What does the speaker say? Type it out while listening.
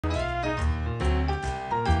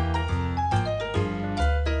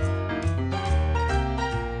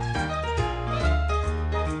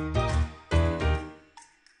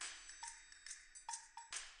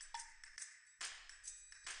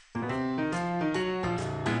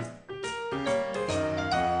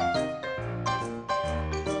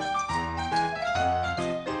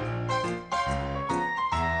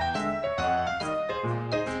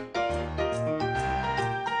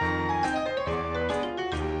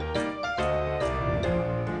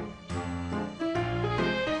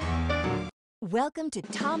Welcome to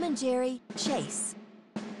Tom and Jerry Chase.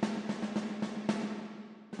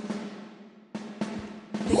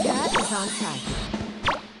 The cat is on site.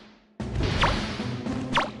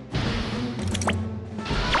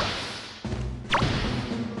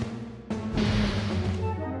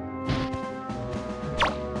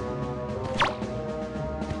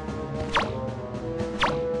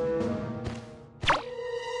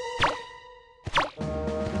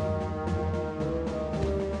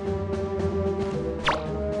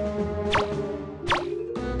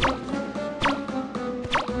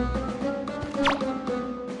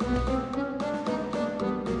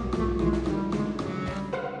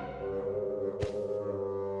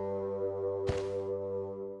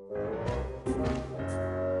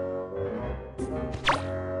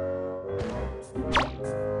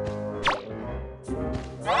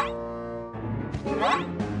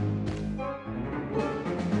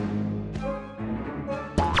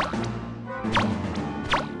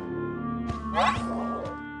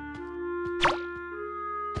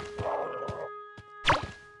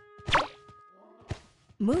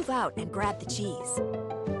 Move out and grab the cheese.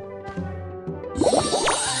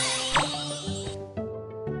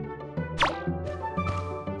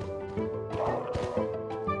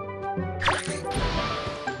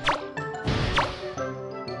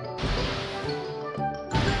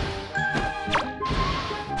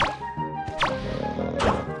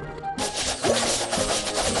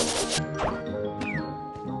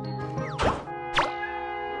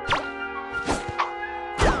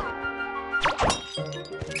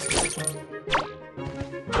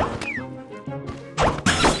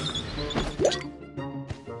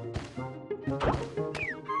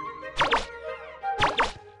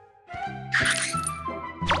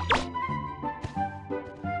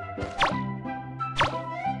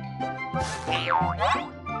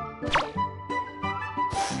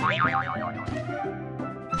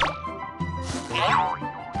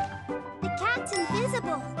 The cat's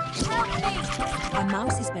invisible. Help me! A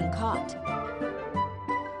mouse has been caught.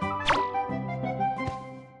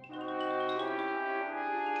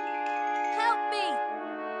 Help me!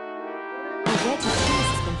 A wedge of cheese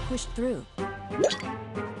has been pushed through.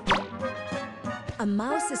 A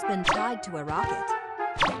mouse has been tied to a rocket.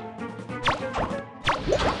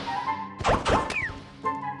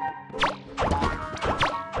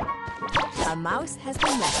 A mouse has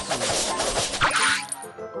been rescued.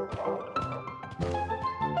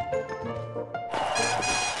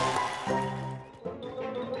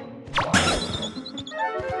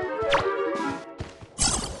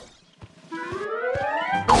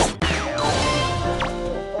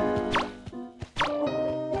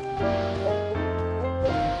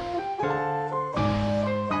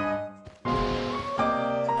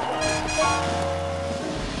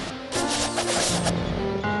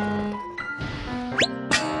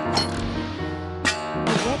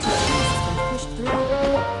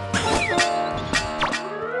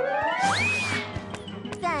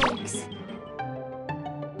 Thanks.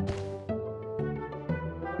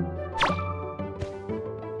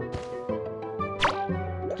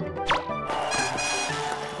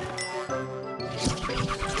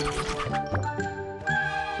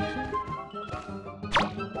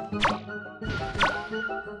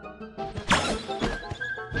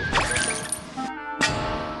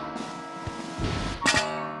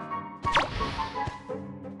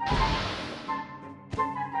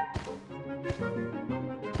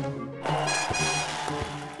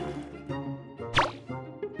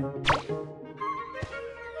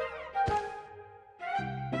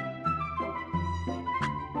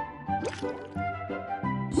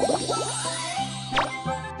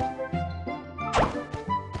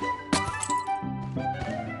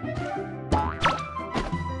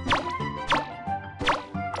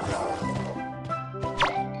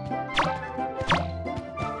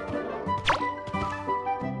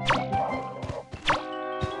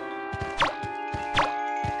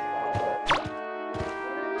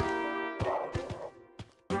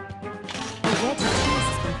 A wedge of cheese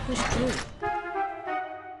has been pushed through.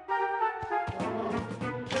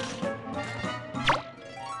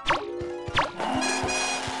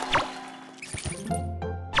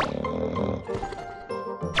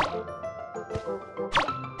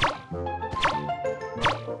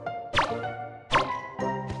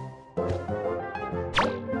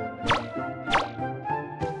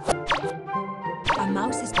 A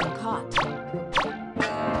mouse has been caught.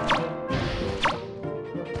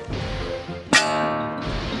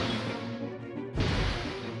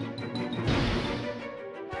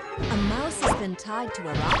 A mouse has been tied to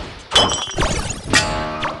a rocket.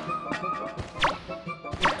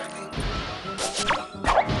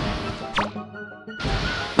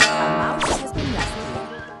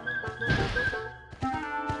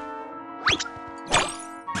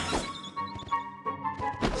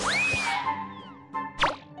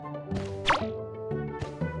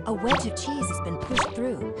 A wedge of cheese has been pushed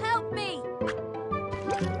through. Help me!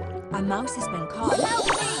 A mouse has been caught. Help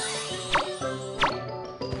me!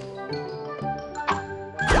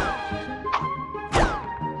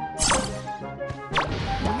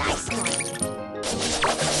 Nice one!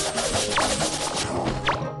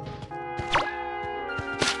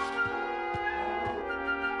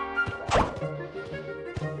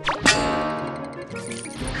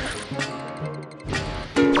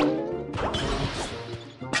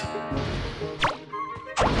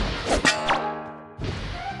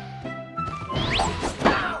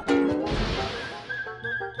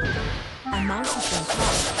 A mouse has been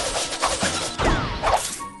caught.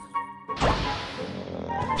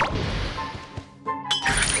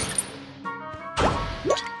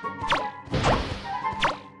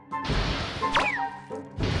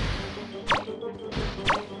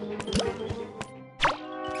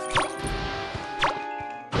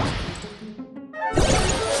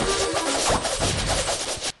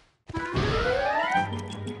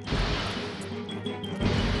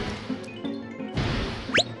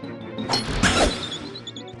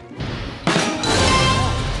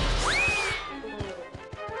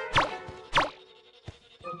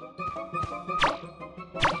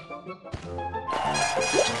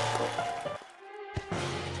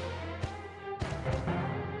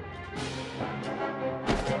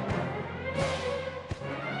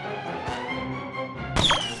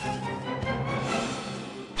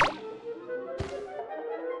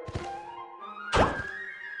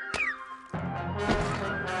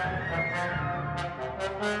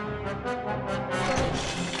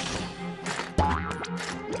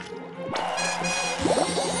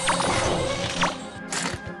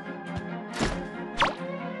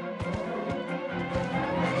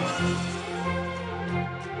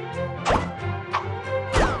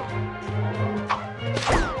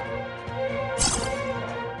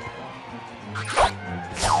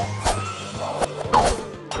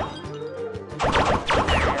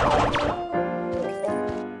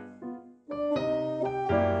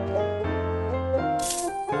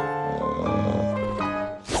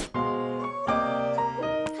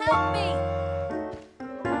 Help me!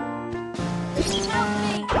 Help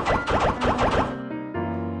me!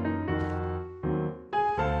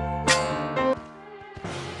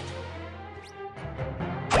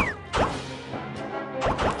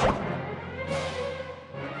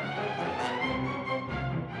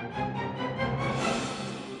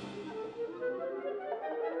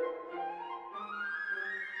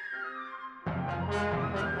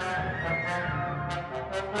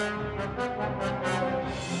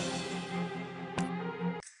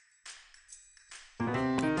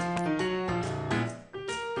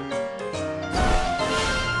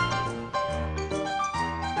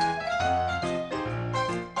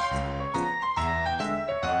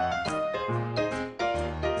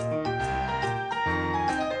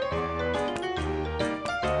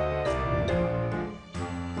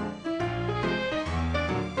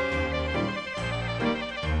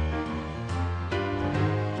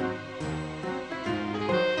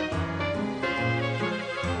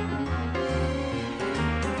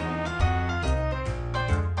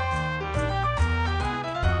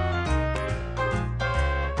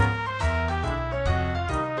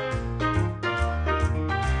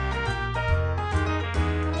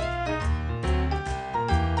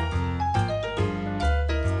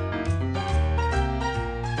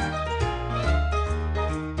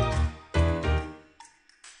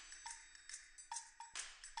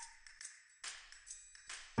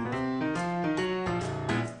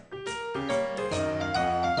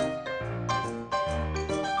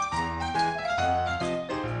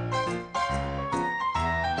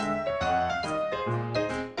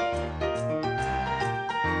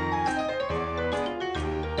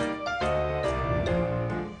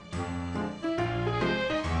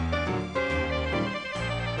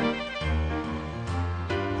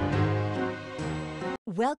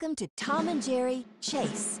 Welcome to Tom and Jerry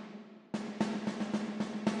Chase.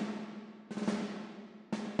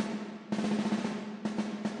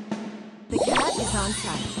 The cat is on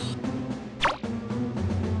site.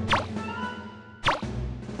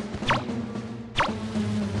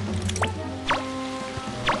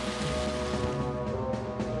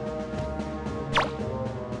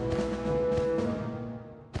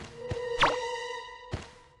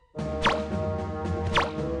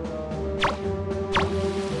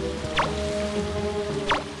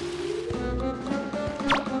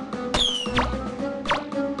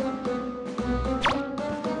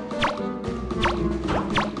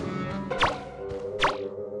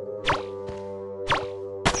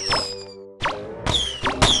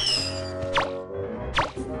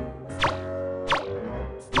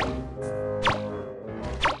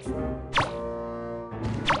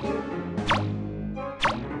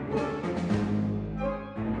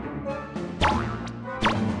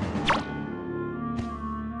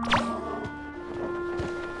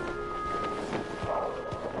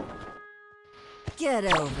 Get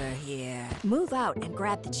over here. Move out and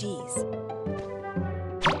grab the cheese.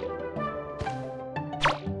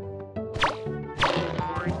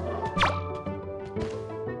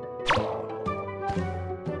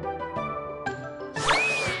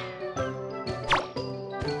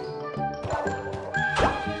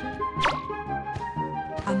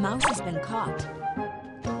 A mouse has been caught.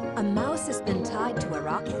 A mouse has been tied to a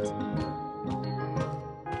rocket.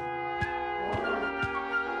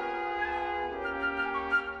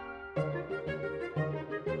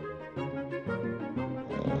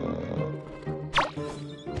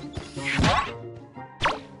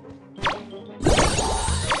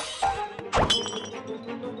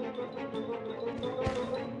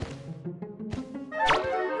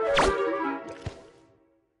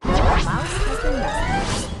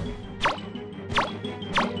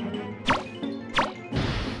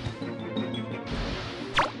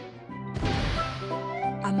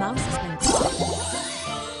 A mouse has been caught.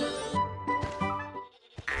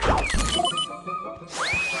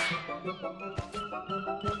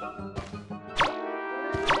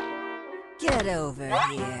 Get over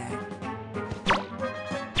here.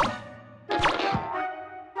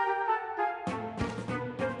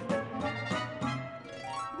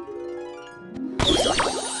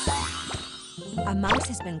 A mouse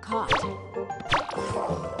has been caught.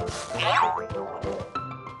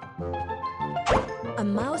 A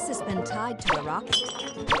mouse has been tied to a rocket.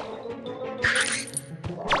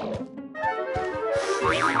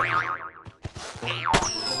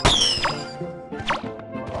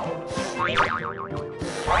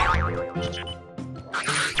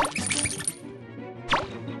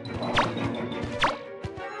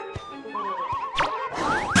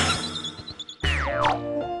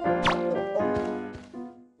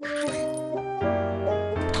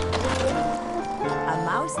 A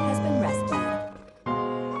mouse has been rescued.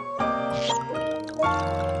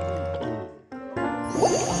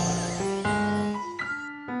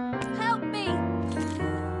 Help me!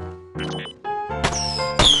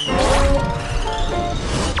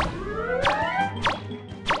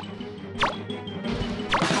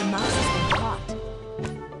 A mouse has been caught.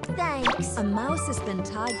 Thanks. A mouse has been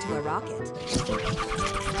tied to a rocket.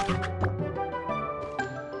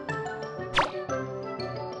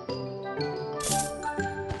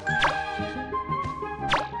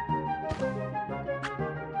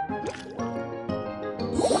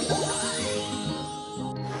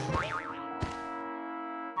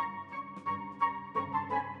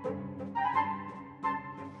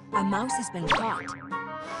 A mouse has been caught.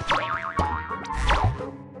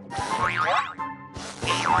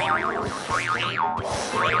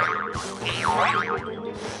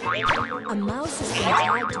 A mouse has been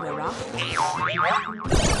tied to a rocket.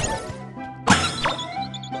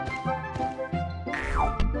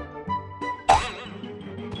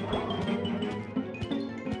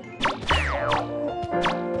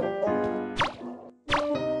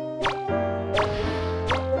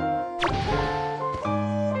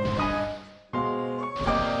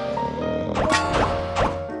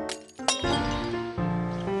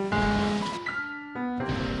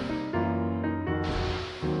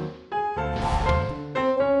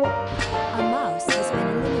 A mouse has been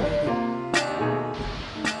eliminated.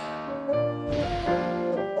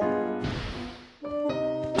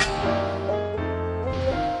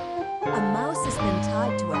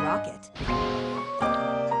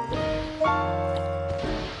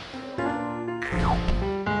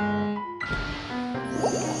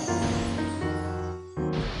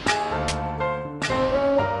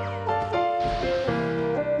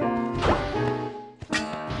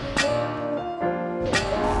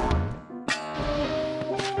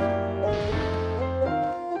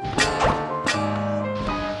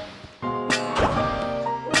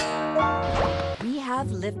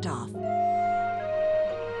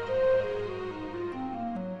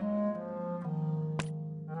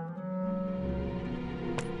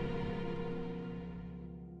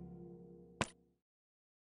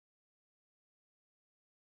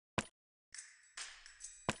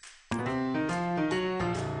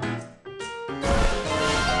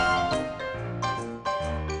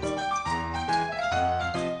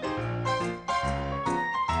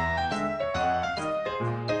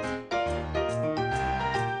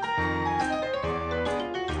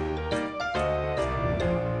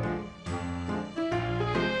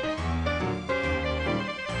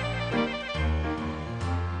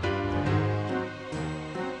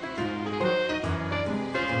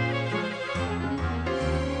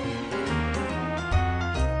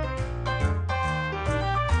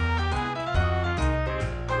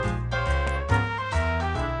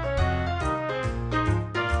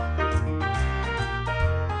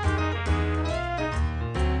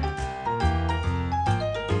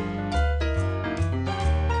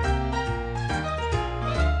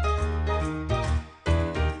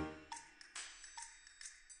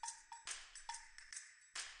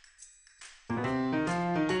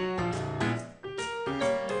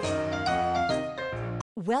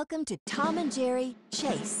 Welcome to Tom and Jerry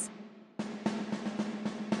Chase.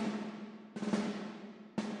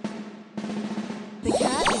 The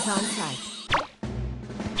cat is on site.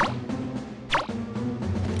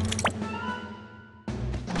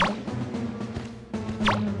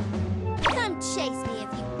 Come chase me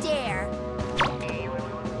if you dare.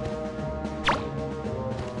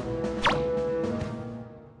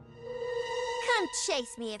 Come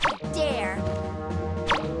chase me if you dare.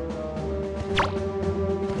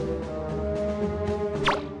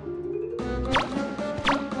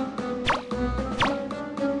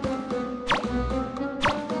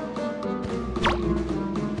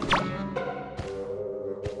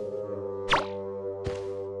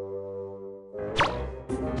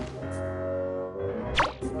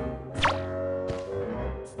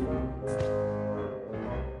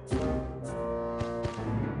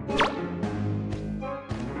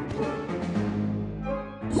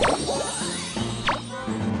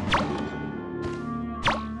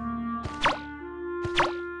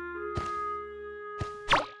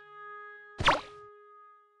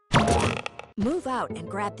 Move out and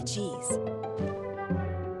grab the cheese.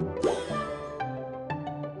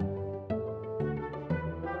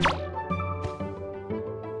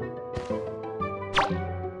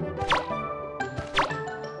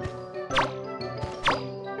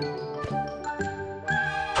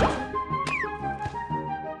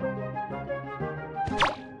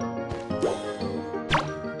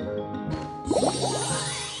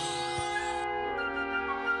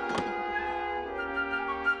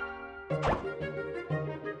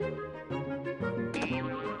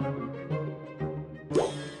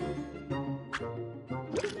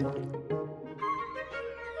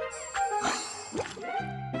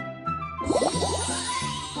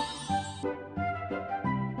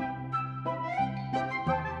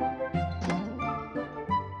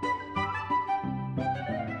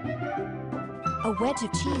 A wedge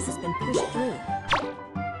of cheese has been pushed through.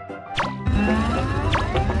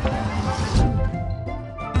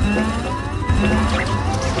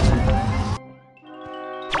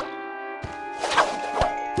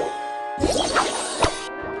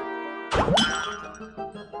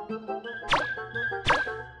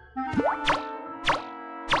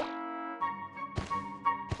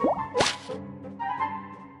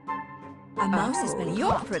 A mouse has been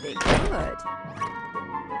You're caught. pretty good.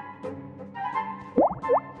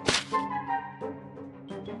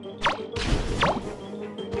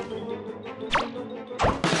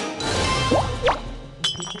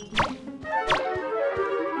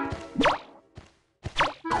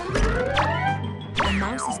 A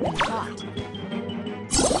mouse has been caught.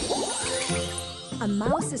 A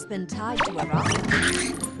mouse has been tied to a rock.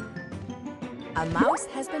 A mouse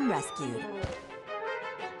has been rescued.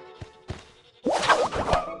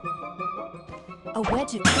 A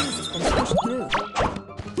wedge of cheese has been pushed through.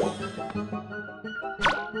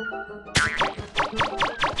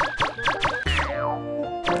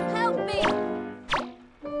 Help me!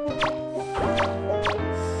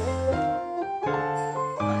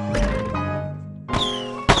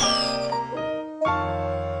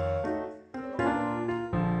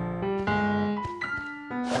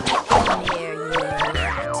 Come here, you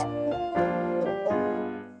rat.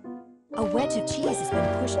 A wedge of cheese has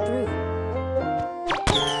been pushed through.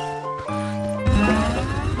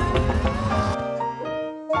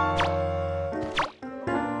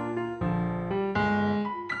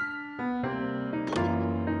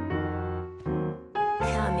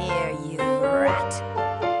 Come here, you rat.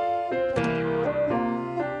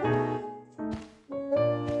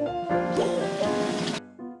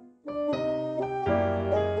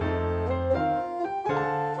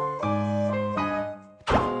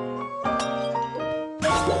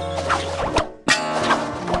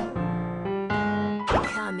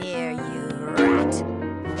 Come here, you rat.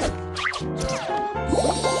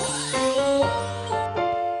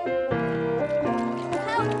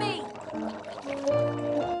 Help me!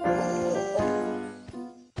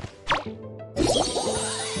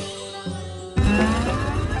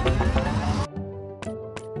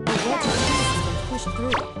 A wedge of cheese has been pushed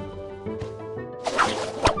through.